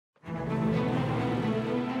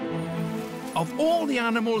Of all the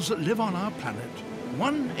animals that live on our planet,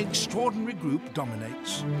 one extraordinary group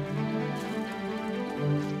dominates.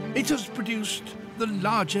 It has produced the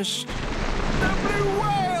largest, the blue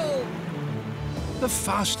whale, the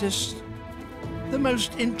fastest, the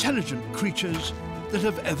most intelligent creatures that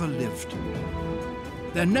have ever lived.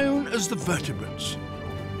 They're known as the vertebrates.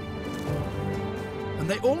 And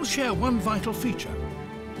they all share one vital feature,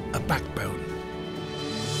 a backbone.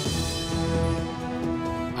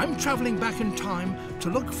 I'm travelling back in time to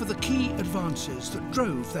look for the key advances that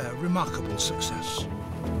drove their remarkable success.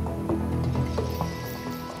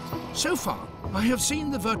 So far, I have seen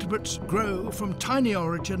the vertebrates grow from tiny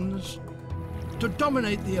origins to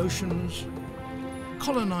dominate the oceans,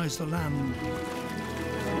 colonise the land,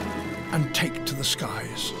 and take to the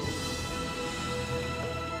skies.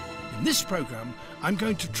 In this programme, I'm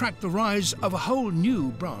going to track the rise of a whole new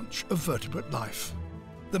branch of vertebrate life,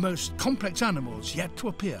 the most complex animals yet to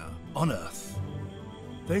appear on Earth.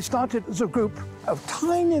 They started as a group of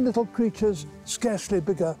tiny little creatures scarcely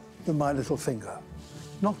bigger than my little finger,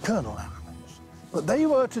 nocturnal animals. But they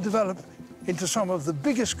were to develop into some of the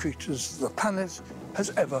biggest creatures the planet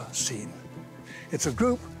has ever seen. It's a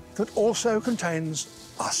group that also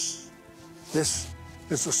contains us. This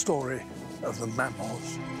is the story of the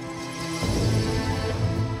mammals.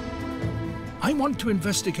 I want to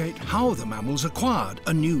investigate how the mammals acquired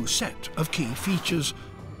a new set of key features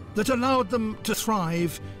that allowed them to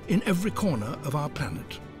thrive in every corner of our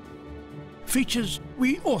planet. Features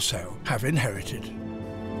we also have inherited.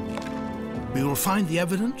 We will find the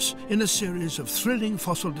evidence in a series of thrilling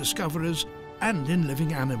fossil discoveries and in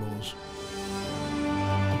living animals.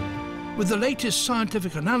 With the latest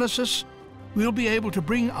scientific analysis, we'll be able to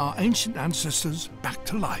bring our ancient ancestors back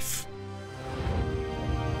to life.